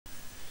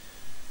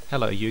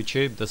Hello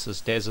YouTube, this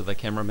is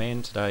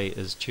Dazzathecameraman. Today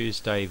is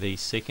Tuesday the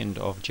 2nd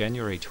of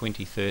January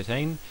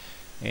 2013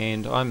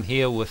 and I'm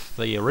here with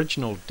the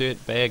original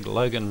dirtbag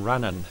Logan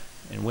Runnin,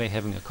 and we're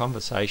having a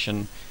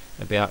conversation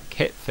about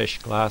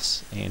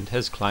CatFishGlass and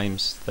his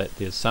claims that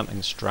there's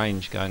something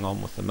strange going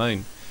on with the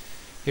moon.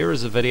 Here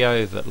is a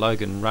video that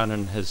Logan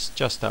Runnin has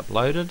just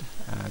uploaded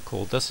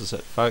called This Is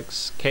It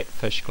Folks,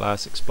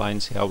 CatFishGlass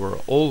Explains How We're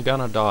All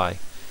Gonna Die.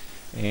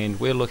 And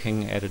we're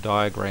looking at a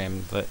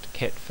diagram that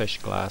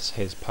CatFishGlass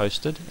has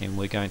posted, and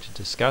we're going to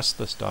discuss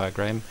this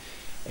diagram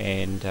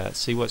and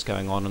see what's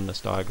going on in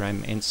this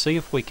diagram and see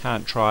if we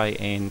can't try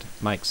and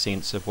make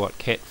sense of what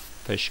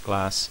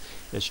CatFishGlass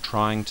is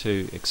trying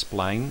to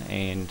explain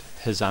and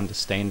his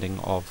understanding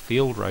of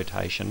field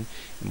rotation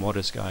and what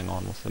is going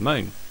on with the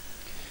moon.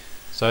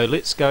 So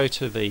let's go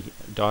to the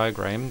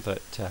diagram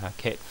that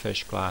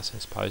CatFishGlass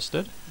has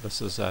posted.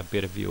 This is a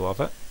better view of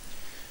it.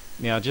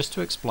 Now, just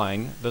to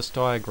explain, this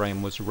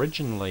diagram was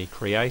originally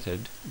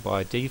created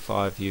by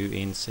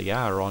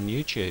D5UNCR on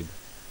YouTube,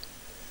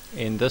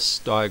 and this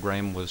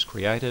diagram was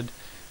created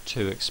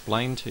to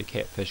explain to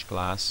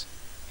CatFishGlass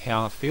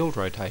how field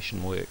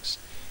rotation works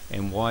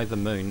and why the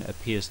moon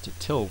appears to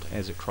tilt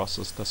as it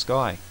crosses the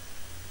sky.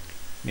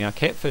 Now,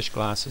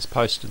 CatFishGlass has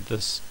posted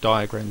this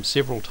diagram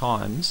several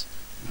times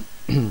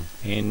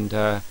and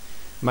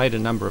made a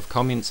number of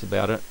comments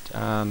about it,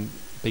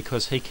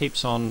 because he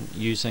keeps on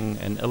using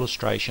an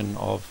illustration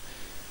of,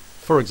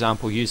 for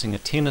example, using a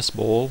tennis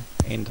ball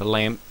and a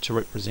lamp to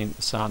represent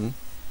the sun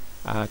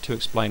to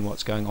explain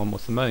what's going on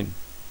with the moon.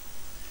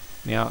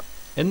 Now,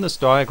 in this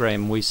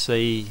diagram we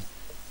see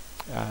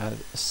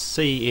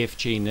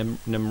CFG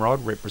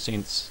Nimrod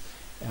represents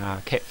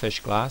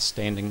CatFishGlass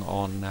standing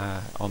on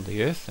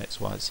the Earth. That's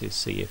why it says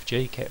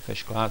CFG,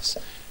 CatFishGlass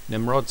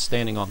Nimrod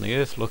standing on the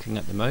Earth looking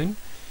at the moon.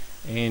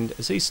 And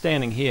as he's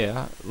standing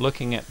here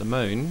looking at the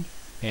moon,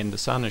 and the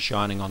sun is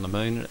shining on the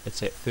moon,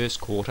 it's at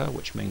first quarter,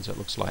 which means it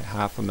looks like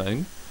half a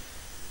moon.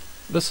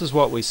 This is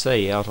what we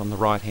see out on the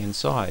right hand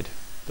side.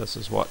 This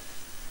is what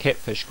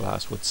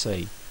CatFishGlass would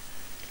see.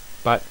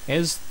 But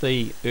as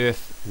the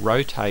Earth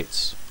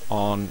rotates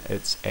on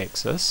its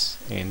axis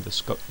and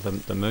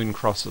the moon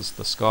crosses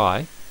the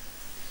sky,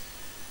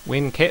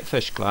 when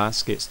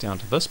CatFishGlass gets down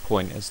to this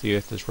point as the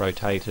Earth is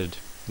rotated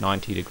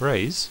 90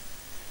 degrees,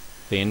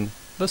 then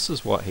this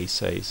is what he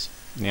sees.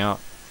 Now,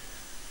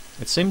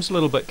 it seems a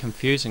little bit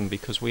confusing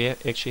because we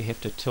actually have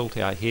to tilt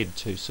our head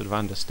to sort of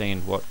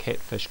understand what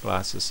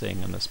CatFishGlass is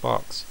seeing in this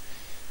box.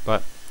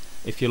 But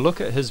if you look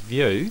at his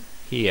view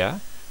here,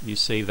 you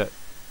see that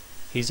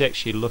he's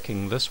actually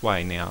looking this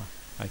way now.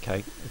 Okay,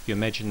 if you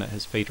imagine that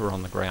his feet are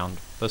on the ground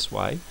this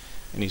way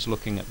and he's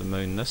looking at the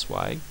moon this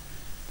way,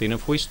 then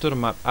if we stood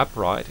him up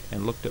upright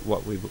and looked at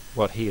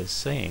what he is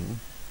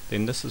seeing,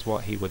 then this is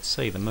what he would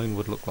see. The moon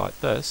would look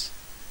like this,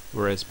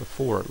 whereas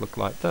before it looked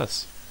like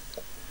this.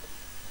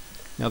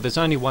 Now, there's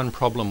only one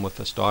problem with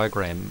this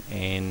diagram,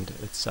 and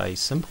it's a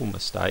simple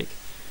mistake,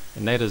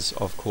 and that is,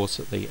 of course,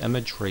 that the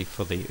imagery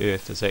for the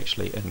Earth is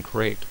actually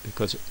incorrect,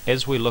 because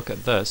as we look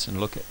at this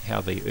and look at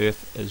how the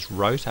Earth is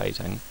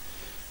rotating,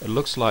 it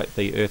looks like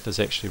the Earth is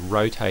actually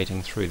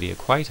rotating through the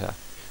equator.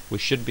 We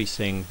should be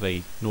seeing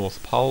the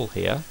North Pole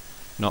here,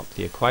 not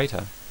the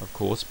equator, of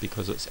course,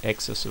 because its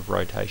axis of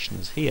rotation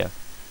is here.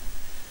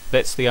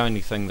 That's the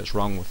only thing that's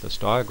wrong with this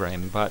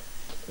diagram, but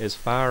as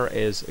far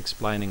as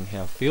explaining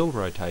how field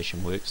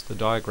rotation works, the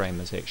diagram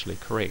is actually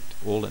correct.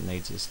 All it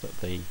needs is that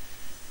the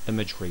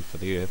imagery for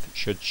the Earth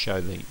should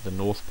show the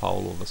North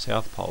Pole or the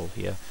South Pole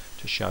here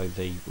to show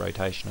the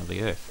rotation of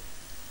the Earth.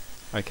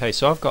 Okay,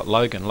 so I've got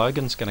Logan.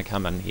 Logan's going to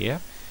come in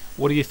here.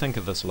 What do you think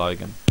of this,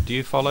 Logan? Do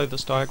you follow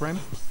this diagram?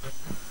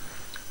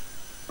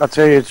 I'll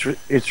tell you,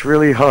 it's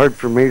really hard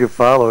for me to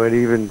follow it,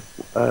 even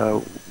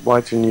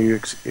watching you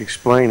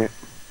explain it.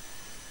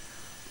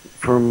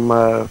 From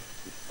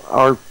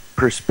our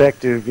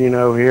perspective, you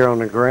know, here on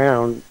the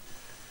ground,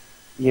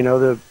 you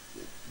know,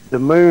 the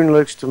moon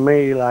looks to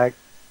me like,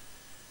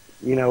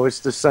 you know, it's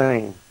the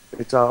same.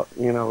 It's all,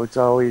 you know, it's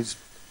always,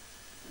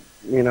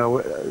 you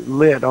know,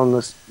 lit on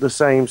the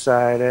same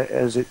side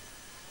as it,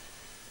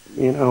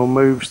 you know,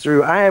 moves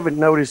through. I haven't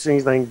noticed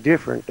anything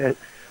different.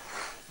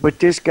 But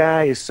this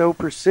guy is so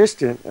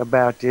persistent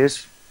about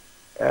this.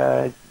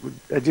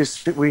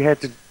 We had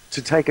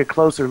to take a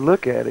closer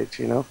look at it,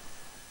 you know.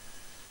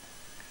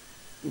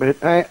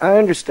 But I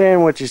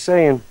understand what you're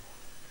saying.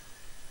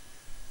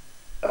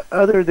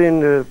 Other than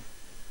the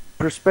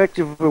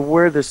perspective of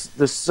where the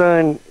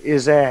sun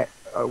is at,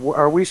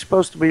 are we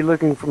supposed to be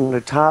looking from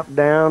the top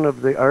down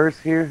of the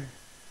Earth here?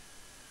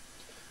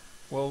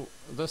 Well,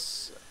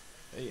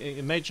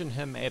 imagine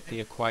him at the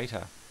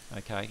equator,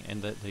 okay,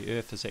 and the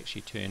Earth is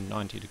actually turned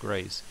 90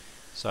 degrees.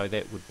 So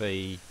that would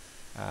be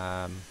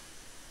that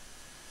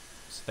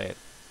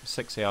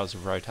 6 hours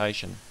of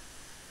rotation.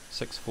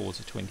 6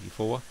 fours are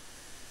 24.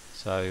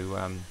 So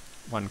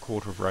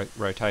 1/4 of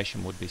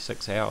rotation would be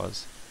 6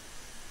 hours.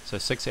 So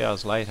 6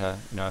 hours later,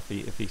 you know, if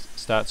he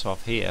starts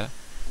off here,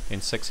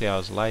 then 6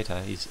 hours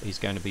later he's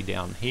going to be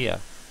down here.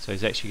 So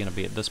he's actually going to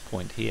be at this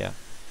point here.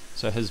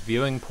 So his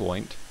viewing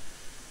point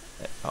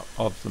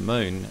of the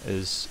moon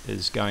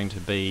is going to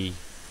be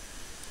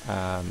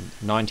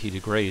 90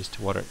 degrees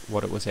to what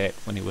it was at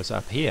when he was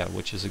up here,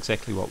 which is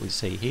exactly what we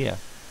see here.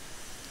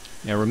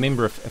 Now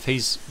remember, if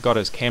he's got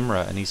his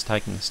camera and he's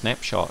taking a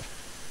snapshot,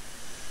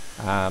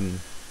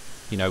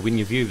 you know, when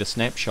you view the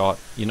snapshot,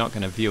 you're not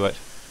going to view it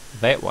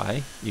that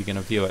way. You're going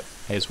to view it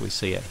as we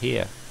see it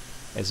here,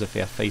 as if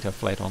our feet are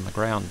flat on the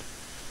ground.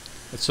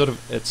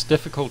 It's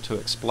difficult to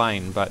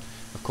explain, but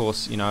of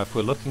course, you know, if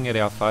we're looking at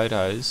our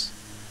photos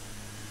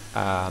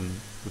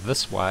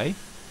this way,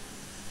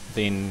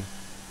 then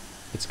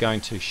it's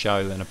going to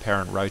show an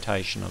apparent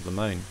rotation of the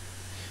moon.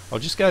 I'll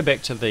just go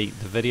back to the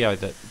video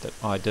that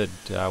I did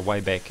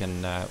way back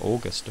in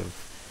August of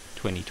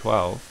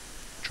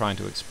 2012, trying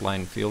to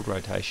explain field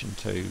rotation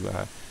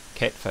to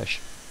catfish.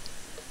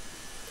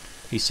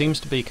 He seems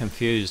to be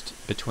confused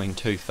between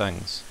two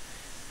things.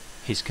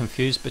 He's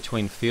confused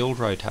between field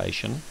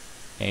rotation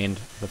and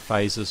the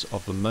phases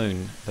of the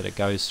moon that it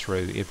goes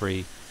through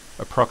every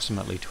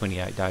approximately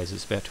 28 days.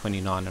 It's about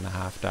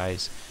 29.5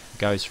 days. It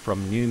goes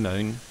from new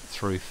moon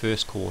through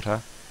first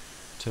quarter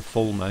to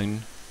full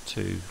moon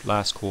to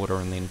last quarter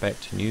and then back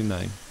to new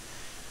moon.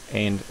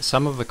 And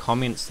some of the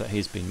comments that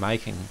he's been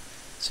making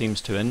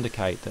seems to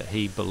indicate that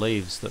he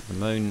believes that the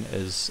moon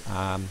is,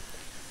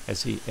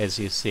 as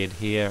he said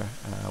here,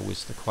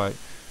 was the quote,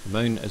 the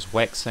moon is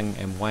waxing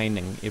and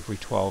waning every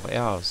 12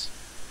 hours.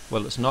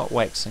 Well, it's not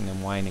waxing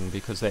and waning,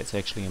 because that's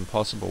actually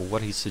impossible.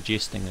 What he's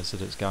suggesting is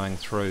that it's going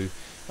through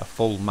a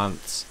full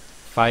month's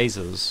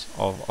phases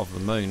of the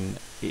moon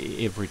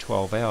every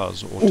 12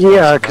 hours or twice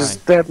yeah, a because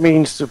day. that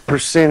means the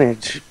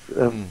percentage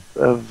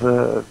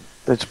of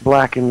that's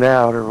blackened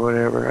out or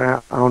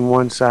whatever on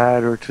one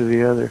side or to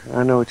the other.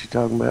 I know what you're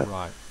talking about.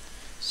 Right.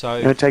 So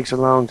And it takes a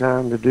long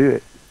time to do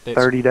it.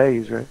 30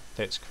 days, right?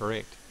 That's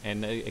correct.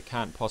 And it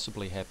can't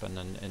possibly happen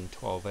in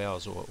 12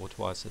 hours or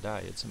twice a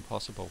day. It's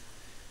impossible.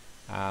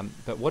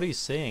 But what he's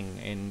seeing,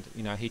 and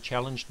you know, he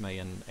challenged me,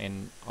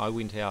 and I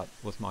went out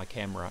with my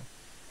camera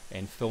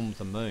and filmed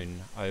the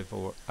moon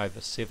over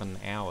 7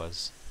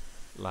 hours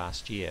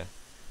last year,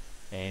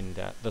 and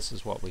this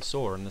is what we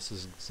saw, and this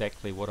is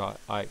exactly what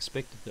I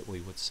expected that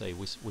we would see.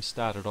 We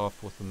started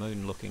off with the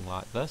moon looking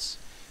like this,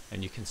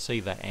 and you can see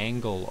the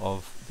angle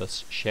of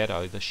this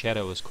shadow. The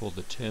shadow is called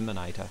the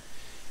terminator,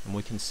 and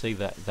we can see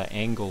that the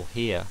angle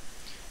here.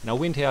 And I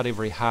went out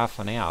every half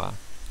an hour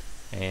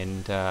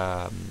and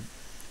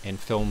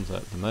filmed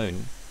the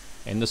moon,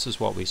 and this is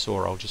what we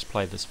saw. I'll just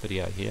play this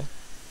video here.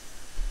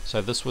 So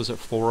this was at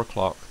 4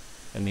 o'clock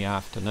in the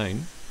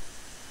afternoon,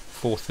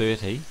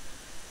 4:30,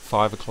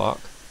 5 o'clock,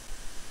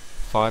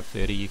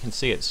 5:30. You can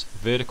see it's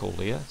vertical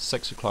there.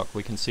 6 o'clock,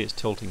 we can see it's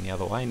tilting the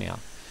other way now.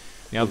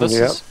 Now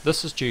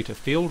this is due to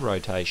field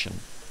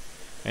rotation,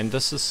 and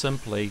this is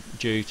simply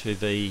due to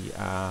the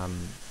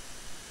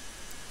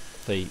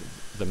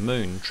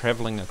moon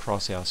traveling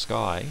across our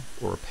sky,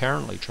 or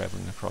apparently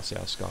traveling across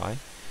our sky,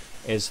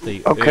 as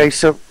the Okay, Earth,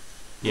 so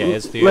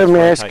as the let Earth me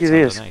ask you rotates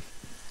this. underneath.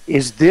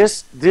 Is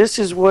this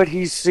is what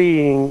he's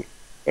seeing,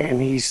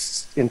 and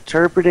he's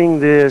interpreting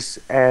this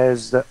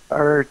as the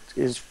Earth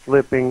is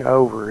flipping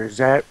over? Is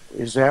that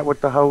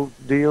what the whole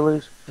deal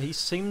is? He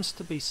seems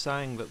to be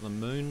saying that the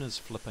moon is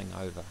flipping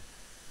over,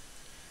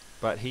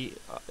 but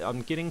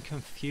I'm getting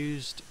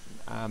confused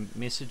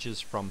messages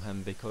from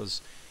him,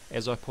 because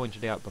as I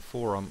pointed out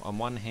before, on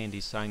one hand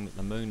he's saying that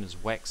the moon is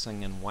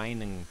waxing and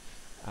waning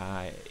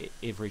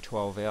every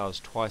 12 hours,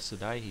 twice a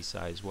day, he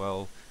says.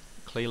 Well,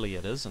 clearly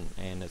it isn't,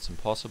 and it's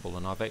impossible,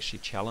 and I've actually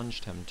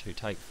challenged him to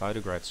take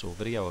photographs or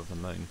video of the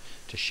moon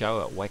to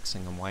show it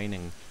waxing and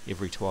waning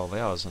every 12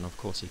 hours, and of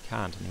course he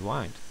can't, and he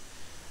won't.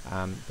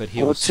 But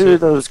he Well, two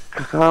of those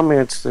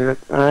comments that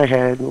I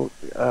had,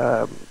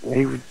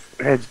 he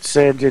had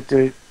said that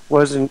it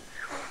wasn't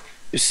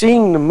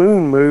seeing the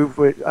moon move,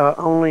 with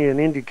only an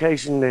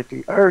indication that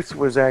the Earth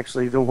was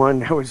actually the one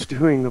that was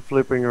doing the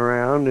flipping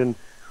around, and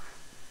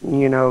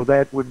you know,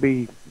 that would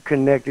be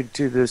connected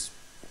to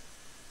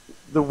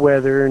the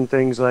weather and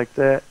things like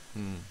that.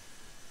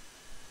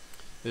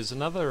 There's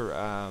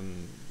another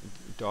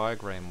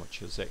diagram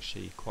which is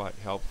actually quite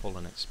helpful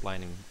in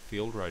explaining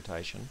field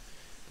rotation.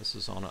 This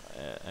is on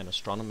an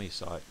astronomy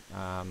site.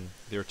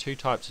 There are two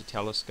types of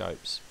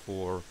telescopes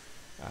for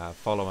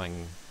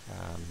following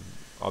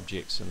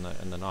objects in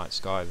the night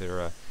sky. There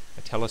are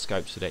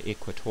telescopes that are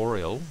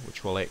equatorial,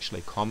 which will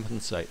actually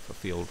compensate for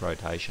field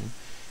rotation,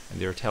 and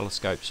there are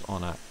telescopes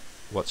on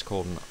what's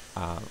called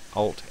an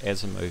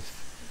alt-azimuth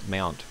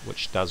mount,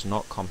 which does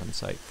not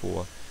compensate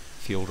for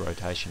field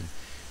rotation.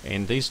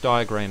 And these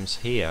diagrams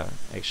here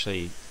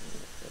actually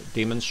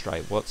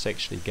demonstrate what's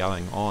actually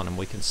going on, and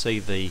we can see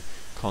the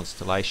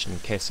constellation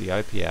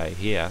Cassiopeia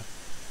here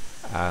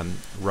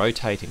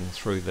rotating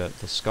through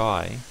the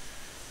sky,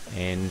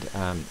 and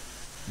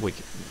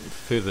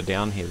further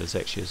down here there's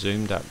actually a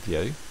zoomed up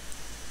view.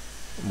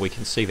 We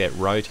can see that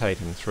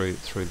rotating through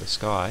the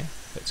sky.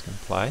 That's going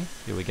to play.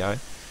 Here we go.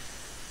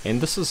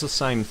 And this is the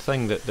same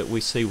thing that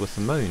we see with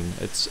the moon.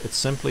 It's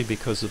simply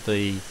because of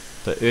the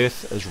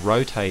Earth is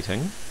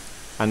rotating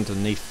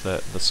underneath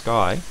the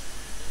sky,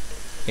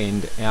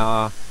 and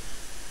our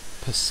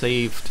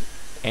perceived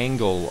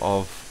angle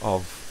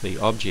of the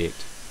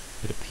object,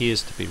 it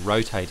appears to be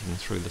rotating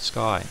through the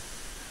sky.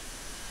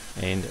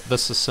 And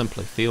this is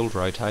simply field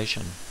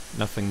rotation,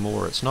 nothing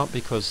more. It's not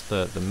because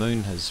the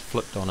moon has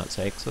flipped on its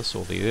axis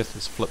or the Earth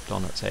has flipped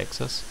on its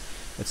axis.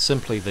 It's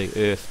simply the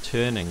Earth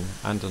turning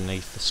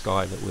underneath the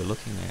sky that we're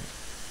looking at.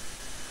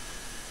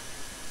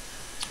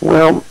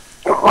 Well,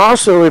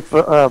 also, if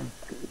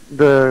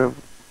the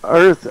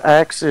Earth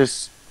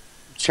axis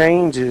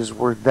changes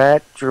were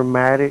that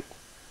dramatic,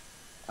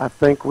 I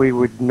think we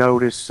would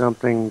notice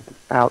something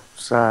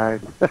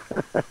outside.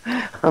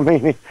 I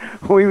mean,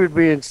 we would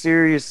be in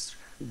serious,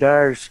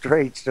 dire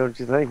straits, don't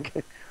you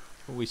think?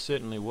 We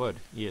certainly would,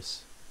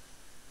 yes.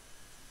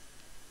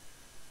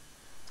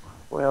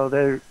 Well,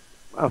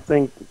 I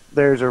think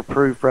there's our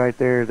proof right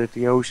there that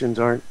the oceans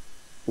aren't,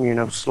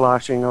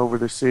 sloshing over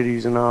the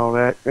cities and all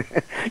that.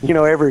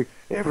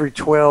 Every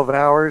 12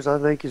 hours, I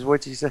think is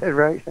what you said,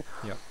 right?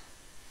 Yeah.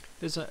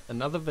 There's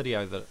another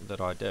video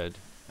that I did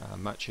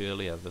much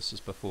earlier. This is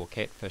before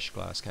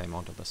CatFishGlass came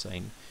onto the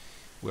scene,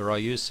 where I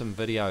used some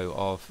video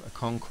of a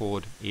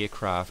Concorde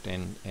aircraft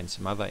and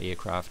some other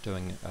aircraft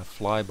doing a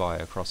flyby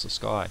across the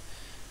sky.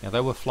 Now,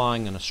 they were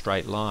flying in a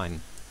straight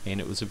line, and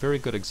it was a very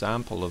good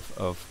example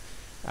of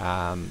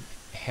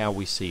how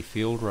we see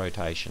field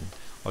rotation.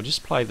 I'll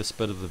just play this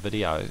bit of the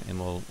video and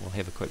we'll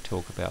have a quick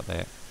talk about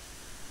that.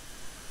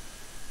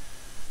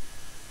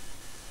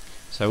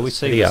 So we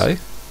see video,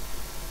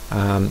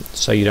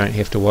 so you don't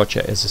have to watch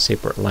it as a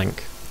separate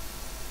link.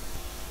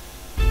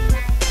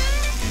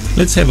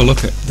 Let's have a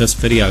look at this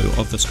video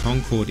of this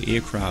Concorde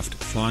aircraft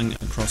flying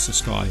across the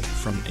sky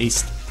from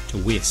east to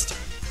west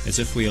as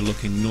if we are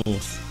looking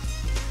north.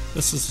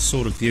 This is the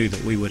sort of view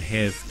that we would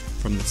have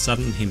from the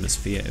southern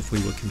hemisphere if we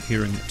were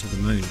comparing it to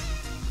the moon.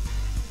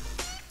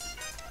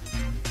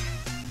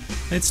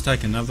 Let's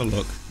take another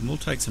look, and we'll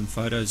take some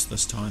photos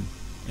this time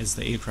as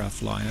the aircraft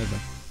fly over.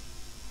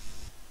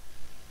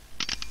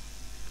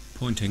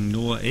 Pointing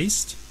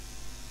northeast,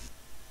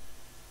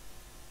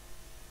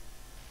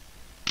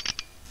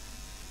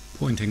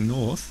 pointing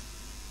north,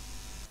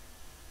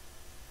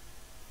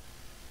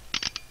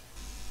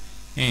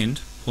 and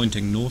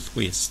pointing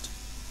northwest.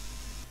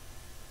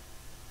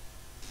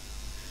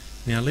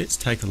 Now let's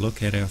take a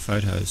look at our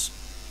photos.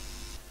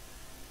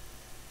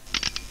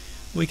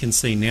 We can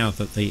see now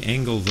that the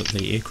angle that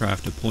the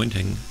aircraft are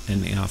pointing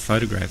in our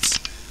photographs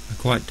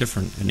are quite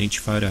different in each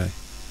photo.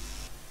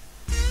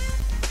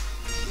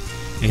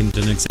 And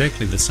in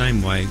exactly the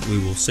same way, we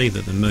will see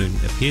that the moon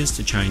appears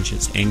to change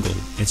its angle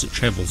as it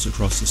travels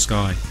across the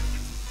sky.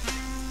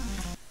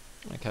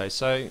 Okay,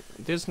 so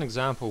there's an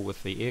example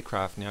with the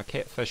aircraft. Now,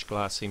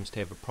 CatFishGlass seems to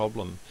have a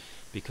problem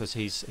because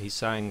he's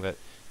saying that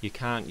you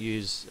can't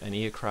use an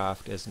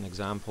aircraft as an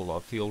example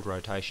of field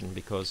rotation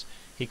because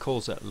he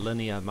calls it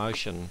linear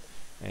motion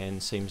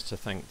and seems to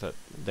think that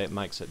that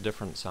makes it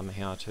different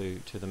somehow to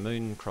the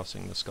moon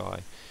crossing the sky.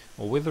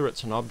 Or whether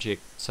it's an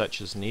object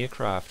such as an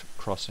aircraft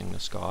crossing the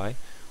sky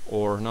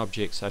or an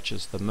object such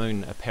as the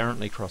moon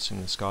apparently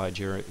crossing the sky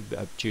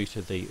due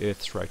to the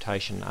Earth's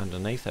rotation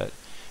underneath it,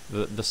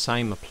 the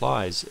same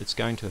applies. It's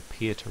going to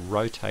appear to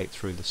rotate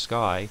through the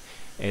sky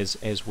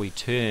as we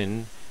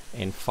turn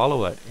and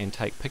follow it and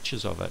take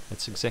pictures of it.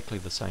 It's exactly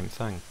the same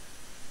thing.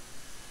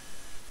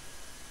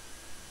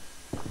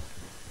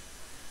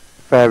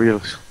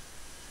 Fabulous.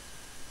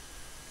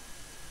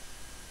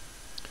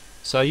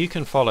 So you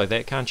can follow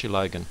that, can't you,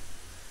 Logan?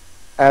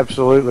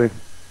 Absolutely.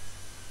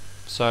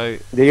 So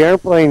the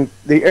airplane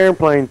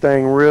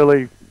thing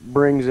really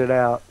brings it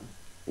out.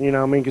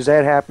 Because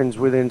that happens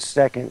within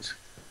seconds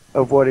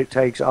of what it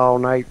takes all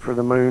night for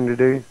the moon to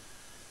do.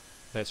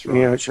 That's right.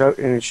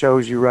 And it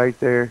shows you right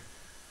there.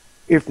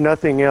 If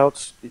nothing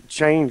else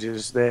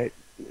changes, that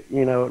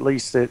at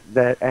least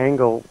that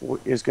angle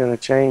is going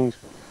to change.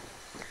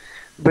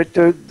 But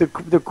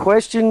the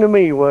question to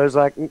me was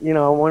I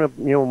want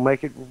to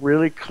make it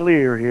really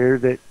clear here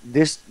that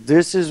this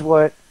is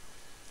what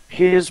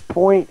his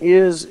point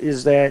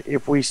is that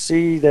if we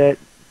see that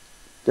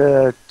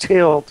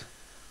tilt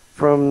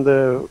from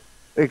the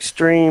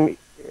extreme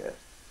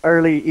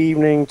early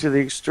evening to the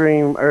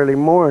extreme early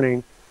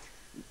morning,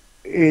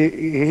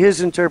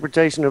 his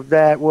interpretation of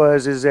that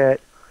is that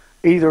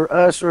either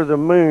us or the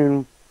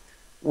moon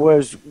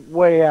was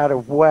way out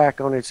of whack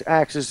on its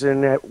axis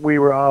and that we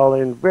were all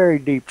in very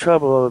deep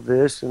trouble of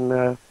this,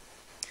 and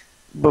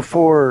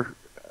before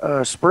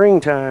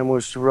springtime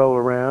was to roll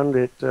around,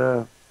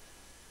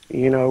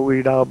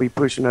 we'd all be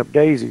pushing up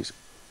daisies.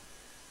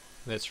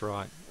 That's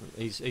right.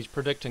 He's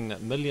predicting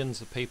that millions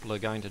of people are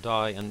going to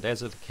die, and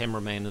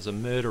Dazzathecameraman is a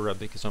murderer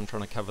because I'm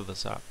trying to cover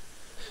this up.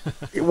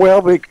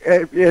 Well,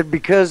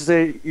 because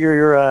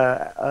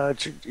you're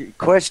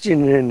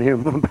questioning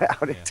him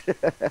about it.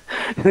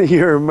 Yeah.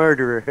 You're a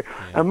murderer. Yeah.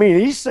 I mean,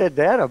 he said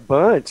that a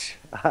bunch.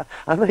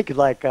 I think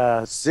like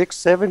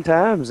 6-7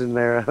 times in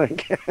there, I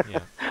think.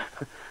 Yeah.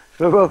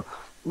 So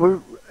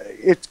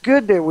it's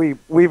good that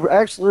we've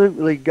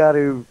absolutely got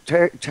to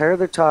tear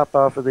the top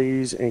off of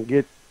these and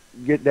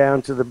get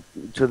down to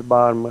the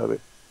bottom of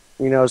it.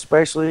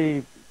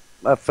 Especially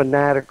a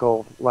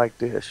fanatical like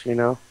this, you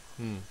know.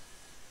 Hmm.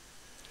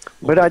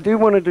 But I do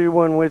want to do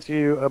one with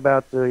you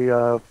about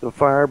the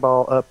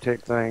fireball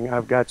uptick thing.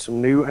 I've got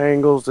some new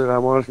angles that I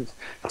wanted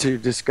to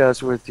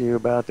discuss with you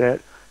about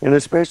that, and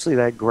especially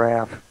that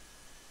graph.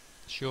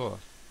 Sure.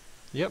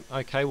 Yep,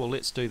 okay, well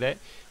let's do that.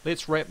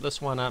 Let's wrap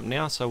this one up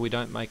now so we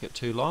don't make it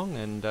too long,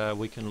 and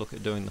we can look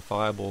at doing the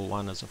fireball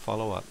one as a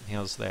follow-up.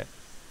 How's that?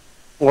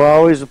 Well,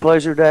 always a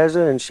pleasure,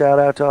 Dazza, and shout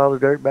out to all the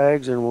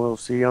dirtbags, and we'll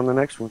see you on the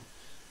next one.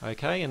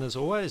 Okay, and as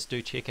always,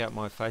 do check out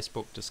my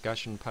Facebook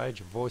discussion page,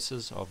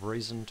 Voices of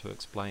Reason to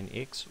Explain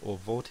X, or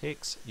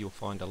VORTEX. You'll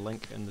find a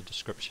link in the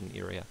description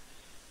area.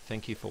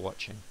 Thank you for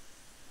watching.